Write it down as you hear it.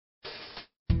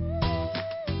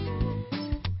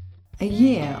A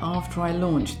year after I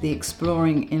launched the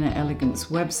Exploring Inner Elegance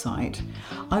website,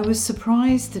 I was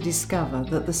surprised to discover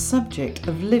that the subject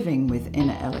of living with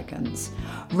inner elegance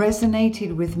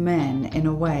resonated with men in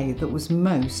a way that was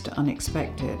most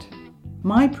unexpected.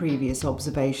 My previous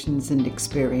observations and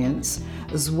experience,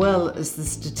 as well as the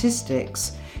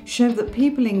statistics, show that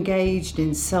people engaged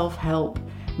in self-help,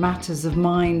 matters of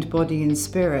mind, body and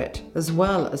spirit, as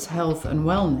well as health and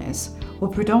wellness, were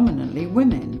predominantly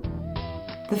women.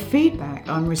 The feedback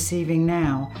I'm receiving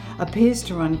now appears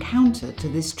to run counter to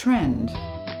this trend.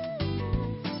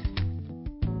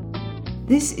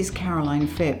 This is Caroline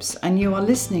Phipps, and you are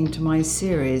listening to my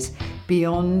series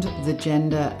Beyond the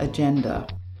Gender Agenda,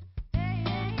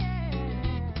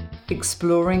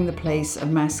 exploring the place of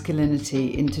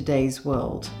masculinity in today's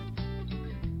world.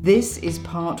 This is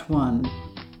part 1,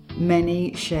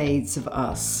 Many Shades of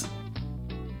Us.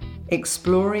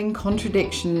 Exploring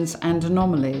contradictions and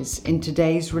anomalies in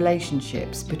today's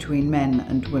relationships between men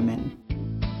and women.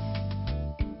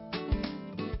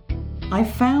 I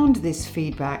found this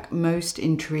feedback most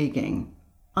intriguing.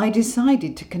 I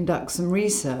decided to conduct some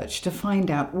research to find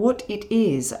out what it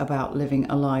is about living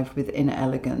a life with inner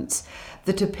elegance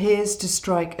that appears to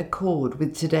strike a chord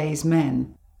with today's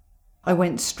men. I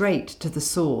went straight to the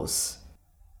source.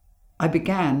 I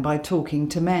began by talking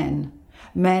to men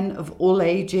of all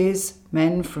ages,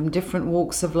 men from different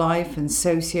walks of life and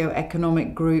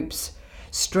socio-economic groups,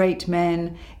 straight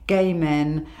men, gay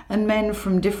men, and men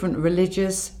from different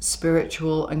religious,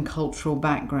 spiritual, and cultural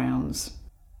backgrounds.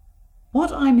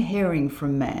 What I'm hearing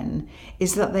from men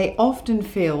is that they often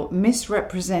feel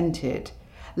misrepresented,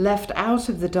 left out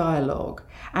of the dialogue,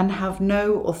 and have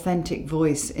no authentic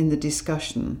voice in the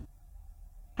discussion.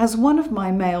 As one of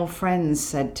my male friends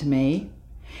said to me,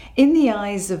 "In the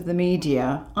eyes of the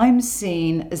media, I'm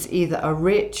seen as either a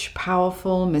rich,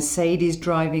 powerful,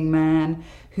 Mercedes-driving man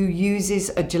who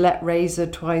uses a Gillette razor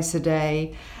twice a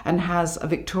day and has a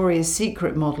Victoria's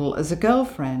Secret model as a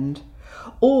girlfriend,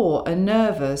 or a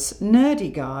nervous,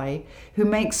 nerdy guy who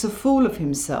makes a fool of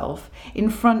himself in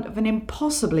front of an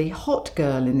impossibly hot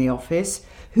girl in the office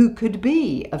who could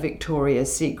be a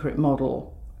Victoria's Secret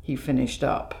model," he finished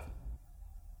up.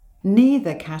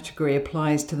 Neither category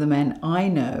applies to the men I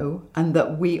know and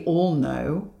that we all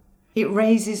know. It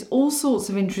raises all sorts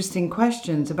of interesting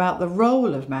questions about the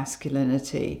role of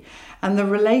masculinity and the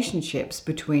relationships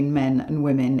between men and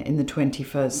women in the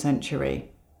 21st century.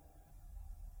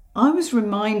 I was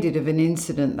reminded of an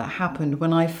incident that happened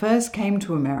when I first came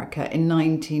to America in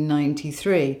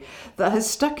 1993 that has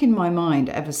stuck in my mind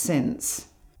ever since.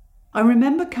 I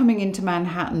remember coming into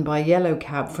Manhattan by yellow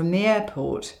cab from the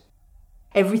airport.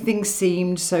 Everything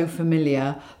seemed so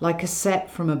familiar, like a set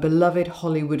from a beloved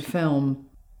Hollywood film.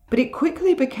 But it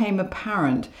quickly became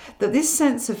apparent that this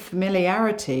sense of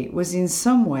familiarity was in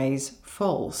some ways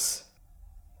false.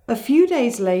 A few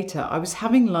days later, I was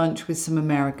having lunch with some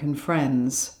American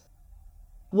friends.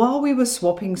 While we were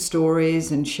swapping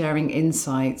stories and sharing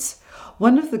insights,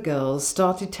 one of the girls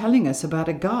started telling us about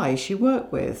a guy she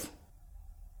worked with.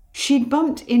 She'd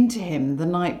bumped into him the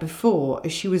night before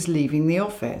as she was leaving the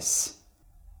office.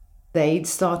 They'd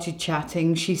started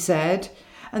chatting, she said,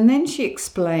 and then she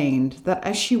explained that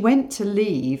as she went to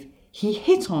leave, he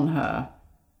hit on her.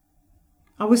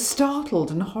 I was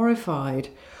startled and horrified.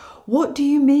 "What do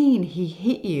you mean he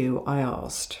hit you?" I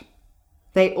asked.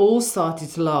 They all started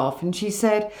to laugh and she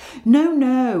said,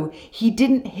 No, he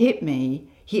didn't hit me.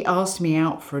 He asked me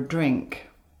out for a drink."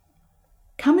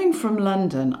 Coming from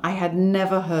London, I had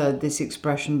never heard this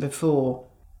expression before.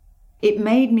 It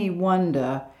made me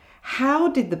wonder, how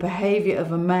did the behaviour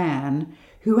of a man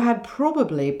who had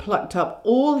probably plucked up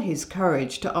all his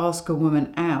courage to ask a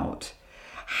woman out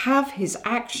have his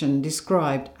action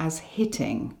described as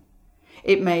hitting?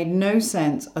 It made no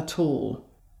sense at all.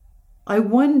 I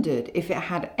wondered if it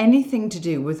had anything to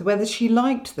do with whether she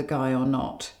liked the guy or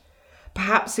not.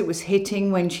 Perhaps it was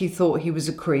hitting when she thought he was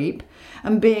a creep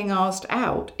and being asked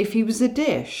out if he was a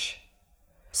dish.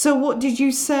 "So what did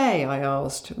you say?" I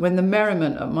asked, when the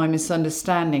merriment at my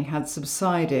misunderstanding had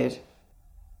subsided.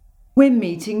 "We're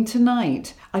meeting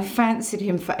tonight. I've fancied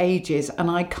him for ages and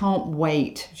I can't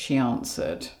wait," she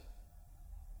answered.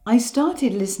 I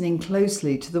started listening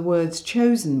closely to the words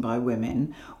chosen by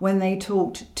women when they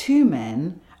talked to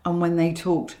men and when they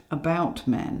talked about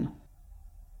men.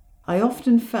 I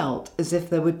often felt as if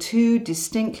there were two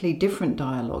distinctly different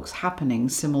dialogues happening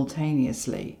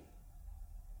simultaneously.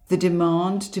 The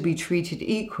demand to be treated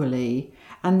equally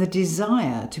and the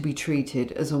desire to be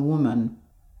treated as a woman.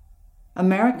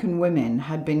 American women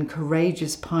had been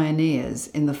courageous pioneers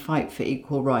in the fight for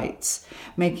equal rights,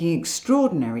 making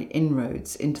extraordinary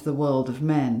inroads into the world of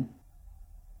men.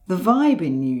 The vibe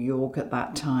in New York at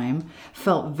that time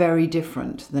felt very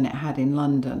different than it had in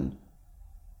London.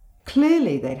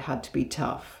 Clearly they'd had to be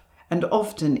tough, and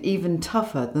often even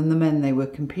tougher than the men they were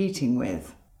competing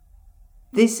with.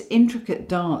 This intricate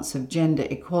dance of gender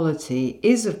equality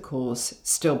is, of course,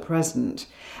 still present,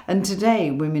 and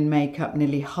today women make up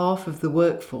nearly half of the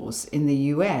workforce in the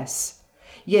US.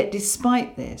 Yet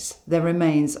despite this, there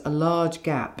remains a large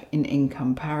gap in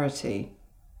income parity.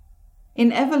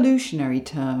 In evolutionary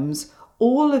terms,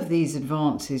 all of these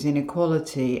advances in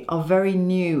equality are very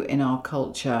new in our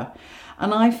culture,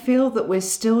 and I feel that we're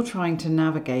still trying to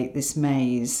navigate this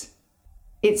maze.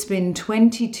 It's been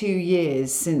 22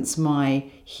 years since my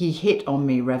 "he hit on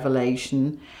me"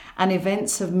 revelation, and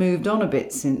events have moved on a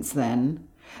bit since then,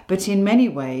 but in many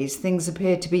ways things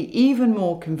appear to be even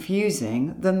more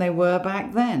confusing than they were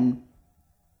back then.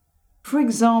 For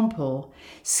example,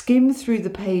 skim through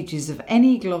the pages of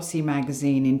any glossy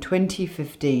magazine in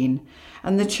 2015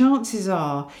 and the chances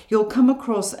are you'll come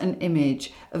across an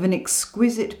image of an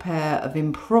exquisite pair of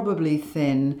improbably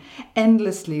thin,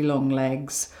 endlessly long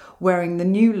legs wearing the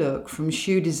new look from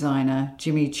shoe designer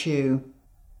Jimmy Choo.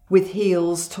 With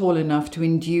heels tall enough to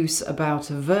induce a bout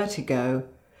of vertigo,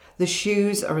 the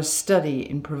shoes are a study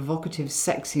in provocative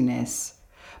sexiness,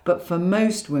 but for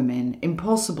most women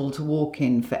impossible to walk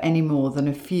in for any more than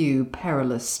a few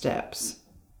perilous steps.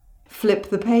 Flip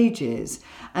the pages,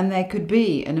 and there could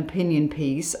be an opinion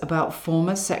piece about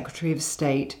former Secretary of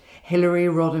State Hillary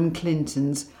Rodham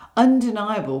Clinton's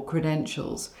undeniable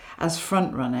credentials as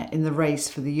frontrunner in the race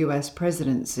for the US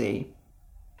presidency.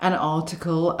 An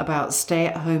article about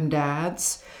stay-at-home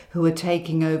dads who are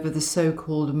taking over the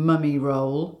so-called mummy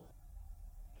role.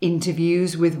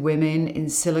 Interviews with women in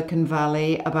Silicon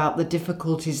Valley about the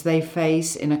difficulties they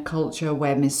face in a culture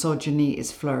where misogyny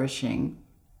is flourishing.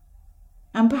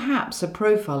 And perhaps a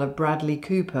profile of Bradley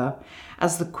Cooper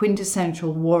as the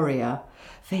quintessential warrior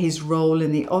for his role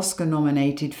in the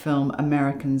Oscar-nominated film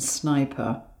American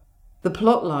Sniper. The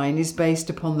plotline is based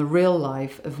upon the real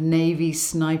life of Navy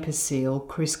sniper SEAL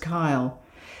Chris Kyle,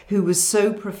 who was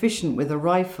so proficient with a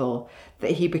rifle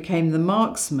that he became the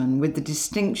marksman with the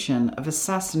distinction of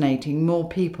assassinating more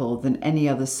people than any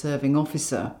other serving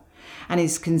officer, and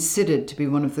is considered to be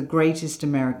one of the greatest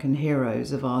American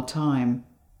heroes of our time.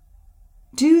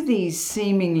 Do these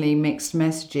seemingly mixed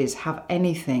messages have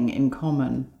anything in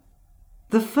common?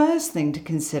 The first thing to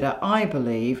consider, I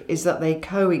believe, is that they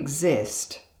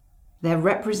coexist. They're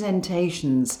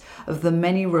representations of the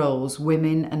many roles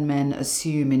women and men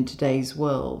assume in today's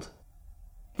world.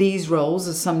 These roles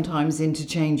are sometimes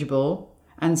interchangeable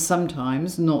and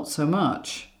sometimes not so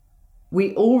much.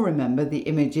 We all remember the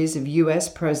images of US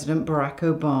President Barack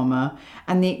Obama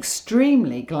and the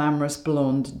extremely glamorous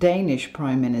blonde Danish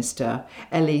Prime Minister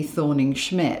Helle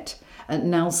Thorning-Schmidt at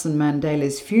Nelson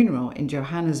Mandela's funeral in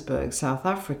Johannesburg, South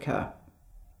Africa.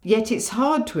 Yet it's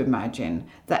hard to imagine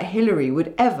that Hillary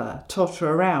would ever totter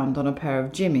around on a pair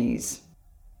of jimmies.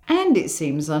 And it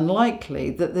seems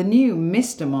unlikely that the new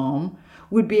Mr. Mom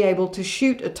would be able to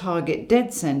shoot a target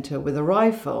dead centre with a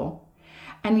rifle,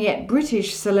 and yet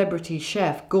British celebrity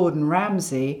chef Gordon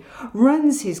Ramsay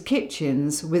runs his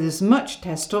kitchens with as much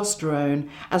testosterone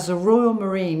as a Royal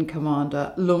Marine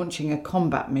commander launching a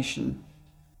combat mission.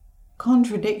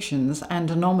 Contradictions and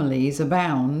anomalies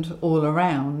abound all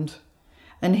around.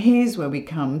 And here's where we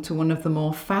come to one of the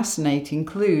more fascinating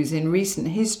clues in recent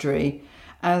history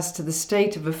as to the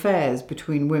state of affairs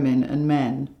between women and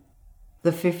men: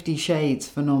 the 50 Shades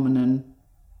phenomenon.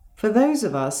 For those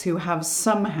of us who have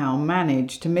somehow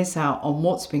managed to miss out on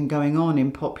what's been going on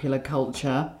in popular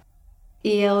culture,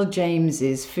 E.L.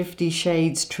 James's 50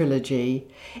 Shades trilogy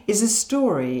is a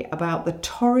story about the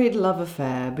torrid love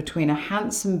affair between a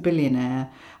handsome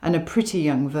billionaire and a pretty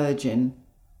young virgin.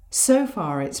 So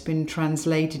far it's been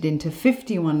translated into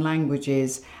 51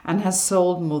 languages and has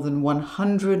sold more than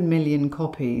 100 million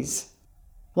copies.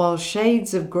 While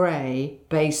Shades of Grey,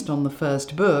 based on the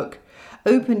first book,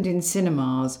 opened in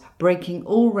cinemas, breaking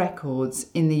all records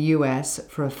in the US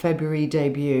for a February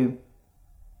debut.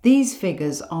 These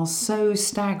figures are so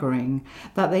staggering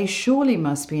that they surely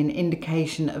must be an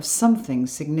indication of something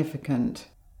significant.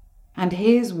 And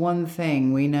here's one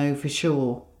thing we know for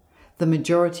sure: the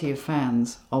majority of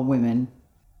fans are women.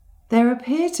 There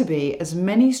appear to be as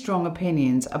many strong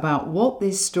opinions about what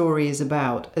this story is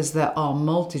about as there are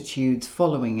multitudes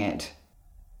following it.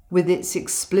 With its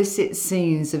explicit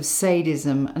scenes of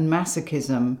sadism and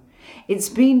masochism, it's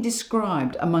been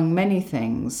described, among many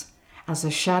things, as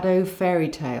a shadow fairy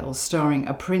tale starring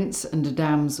a prince and a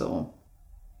damsel,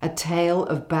 a tale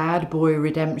of bad boy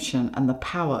redemption and the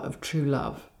power of true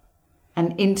love.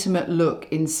 an intimate look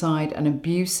inside an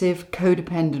abusive,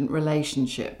 codependent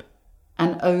relationship,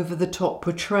 an over-the-top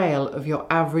portrayal of your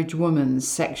average woman's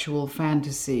sexual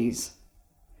fantasies,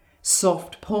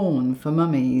 soft porn for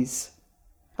mummies,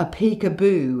 a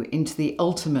peekaboo into the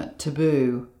ultimate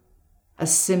taboo, a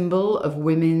symbol of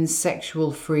women's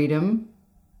sexual freedom,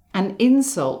 an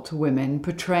insult to women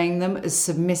portraying them as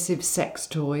submissive sex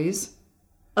toys,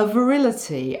 a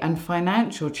virility and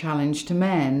financial challenge to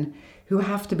men who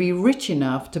have to be rich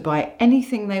enough to buy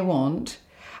anything they want,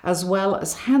 as well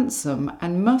as handsome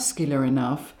and muscular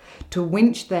enough to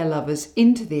winch their lovers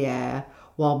into the air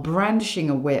while brandishing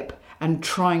a whip and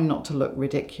trying not to look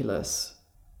ridiculous.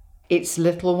 It's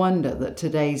little wonder that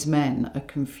today's men are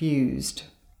confused.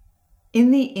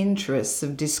 In the interests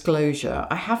of disclosure,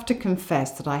 I have to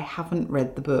confess that I haven't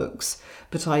read the books,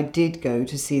 but I did go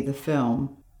to see the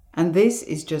film. And this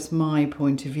is just my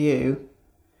point of view.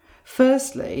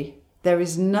 Firstly, there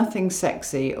is nothing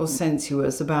sexy or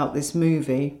sensuous about this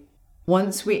movie.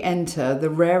 Once we enter the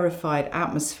rarefied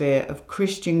atmosphere of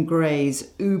Christian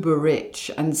Grey's uber-rich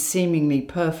and seemingly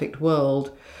perfect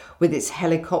world, with its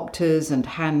helicopters and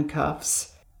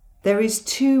handcuffs, there is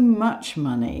too much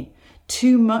money,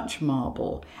 too much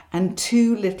marble, and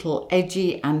too little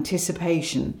edgy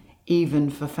anticipation,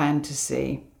 even for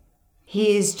fantasy.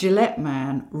 He is Gillette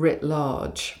Man writ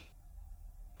large.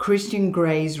 Christian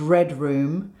Grey's Red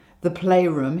Room, the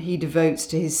playroom he devotes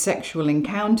to his sexual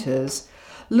encounters,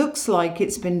 looks like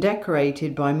it's been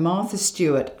decorated by Martha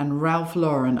Stewart and Ralph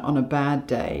Lauren on a bad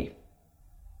day.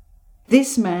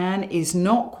 This man is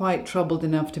not quite troubled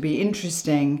enough to be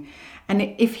interesting, and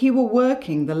if he were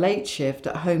working the late shift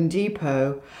at Home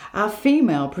Depot, our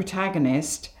female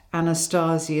protagonist,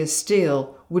 Anastasia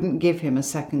Steele, wouldn't give him a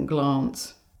second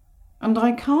glance. And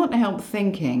I can't help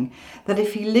thinking that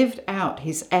if he lived out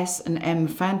his S&M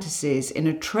fantasies in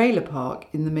a trailer park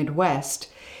in the Midwest,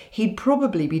 he'd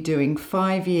probably be doing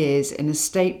 5 years in a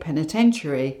state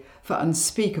penitentiary for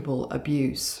unspeakable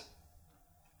abuse.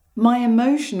 My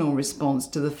emotional response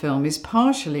to the film is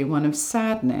partially one of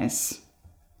sadness.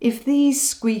 If these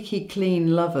squeaky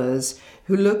clean lovers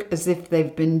who look as if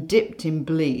they've been dipped in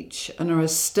bleach and are a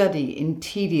study in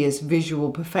tedious visual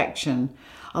perfection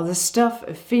are the stuff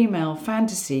of female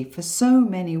fantasy for so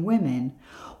many women,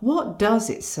 what does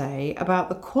it say about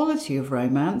the quality of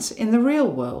romance in the real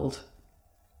world?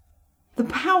 The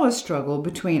power struggle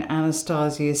between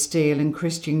Anastasia Steele and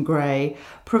Christian Grey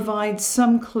provides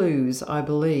some clues, I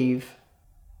believe.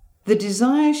 The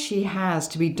desire she has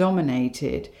to be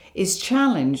dominated is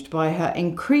challenged by her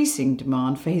increasing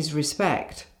demand for his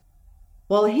respect,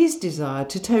 while his desire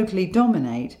to totally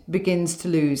dominate begins to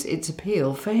lose its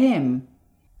appeal for him.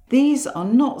 These are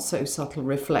not so subtle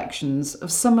reflections of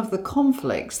some of the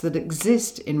conflicts that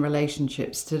exist in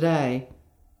relationships today.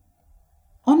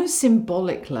 On a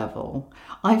symbolic level,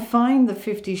 I find the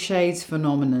 50 Shades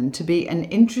phenomenon to be an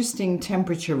interesting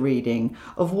temperature reading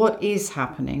of what is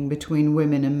happening between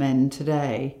women and men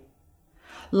today.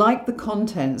 Like the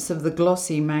contents of the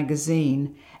glossy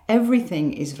magazine,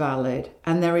 everything is valid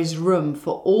and there is room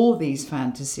for all these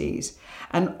fantasies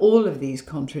and all of these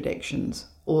contradictions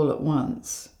all at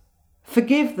once.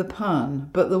 Forgive the pun,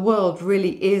 but the world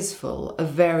really is full of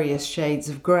various shades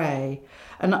of grey,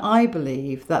 and I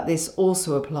believe that this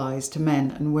also applies to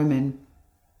men and women.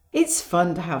 It's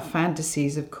fun to have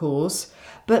fantasies, of course,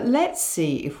 but let's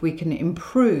see if we can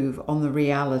improve on the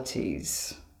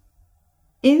realities.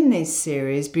 In this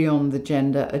series, Beyond the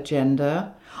Gender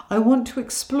Agenda, I want to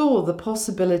explore the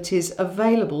possibilities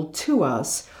available to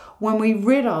us when we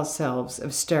rid ourselves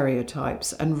of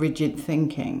stereotypes and rigid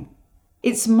thinking.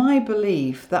 It's my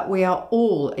belief that we are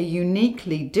all a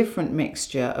uniquely different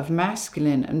mixture of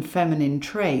masculine and feminine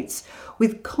traits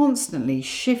with constantly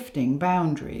shifting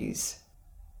boundaries.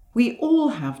 We all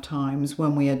have times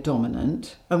when we are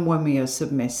dominant and when we are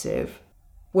submissive,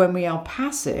 when we are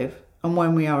passive and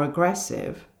when we are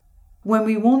aggressive, when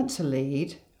we want to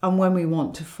lead and when we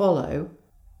want to follow,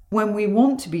 when we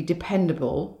want to be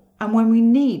dependable and when we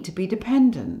need to be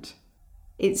dependent.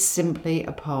 It's simply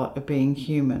a part of being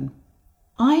human.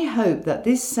 I hope that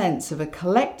this sense of a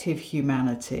collective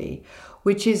humanity,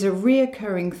 which is a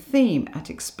reoccurring theme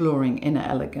at Exploring Inner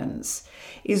Elegance,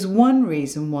 is one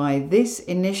reason why this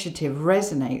initiative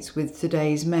resonates with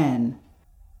today's men.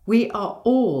 We are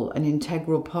all an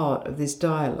integral part of this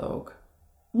dialogue.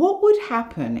 What would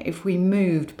happen if we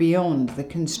moved beyond the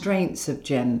constraints of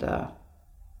gender?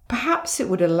 Perhaps it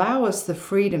would allow us the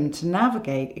freedom to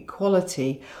navigate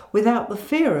equality without the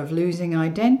fear of losing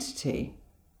identity.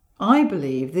 I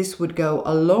believe this would go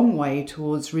a long way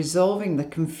towards resolving the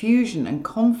confusion and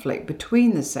conflict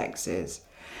between the sexes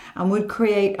and would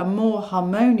create a more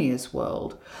harmonious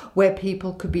world where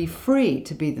people could be free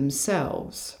to be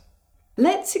themselves.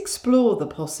 Let's explore the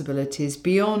possibilities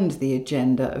beyond the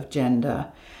agenda of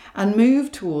gender and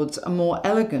move towards a more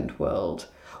elegant world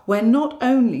where not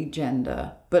only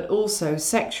gender, but also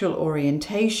sexual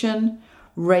orientation,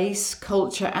 race,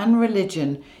 culture, and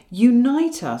religion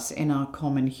unite us in our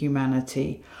common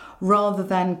humanity rather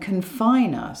than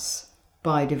confine us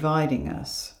by dividing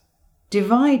us.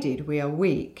 Divided, we are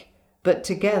weak, but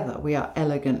together we are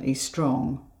elegantly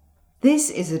strong. This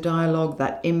is a dialogue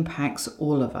that impacts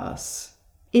all of us.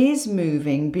 Is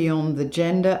moving beyond the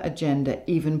gender agenda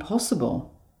even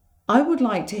possible? I would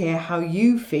like to hear how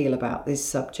you feel about this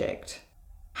subject.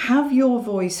 Have your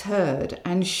voice heard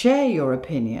and share your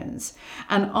opinions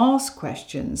and ask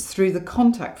questions through the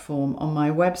contact form on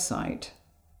my website.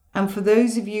 And for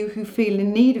those of you who feel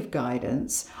in need of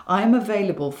guidance, I am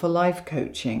available for life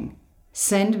coaching.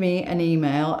 Send me an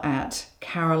email at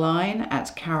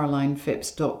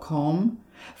caroline@carolinefipps.com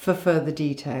for further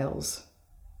details.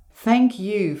 Thank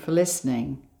you for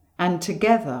listening, and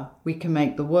together we can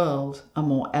make the world a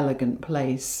more elegant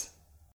place.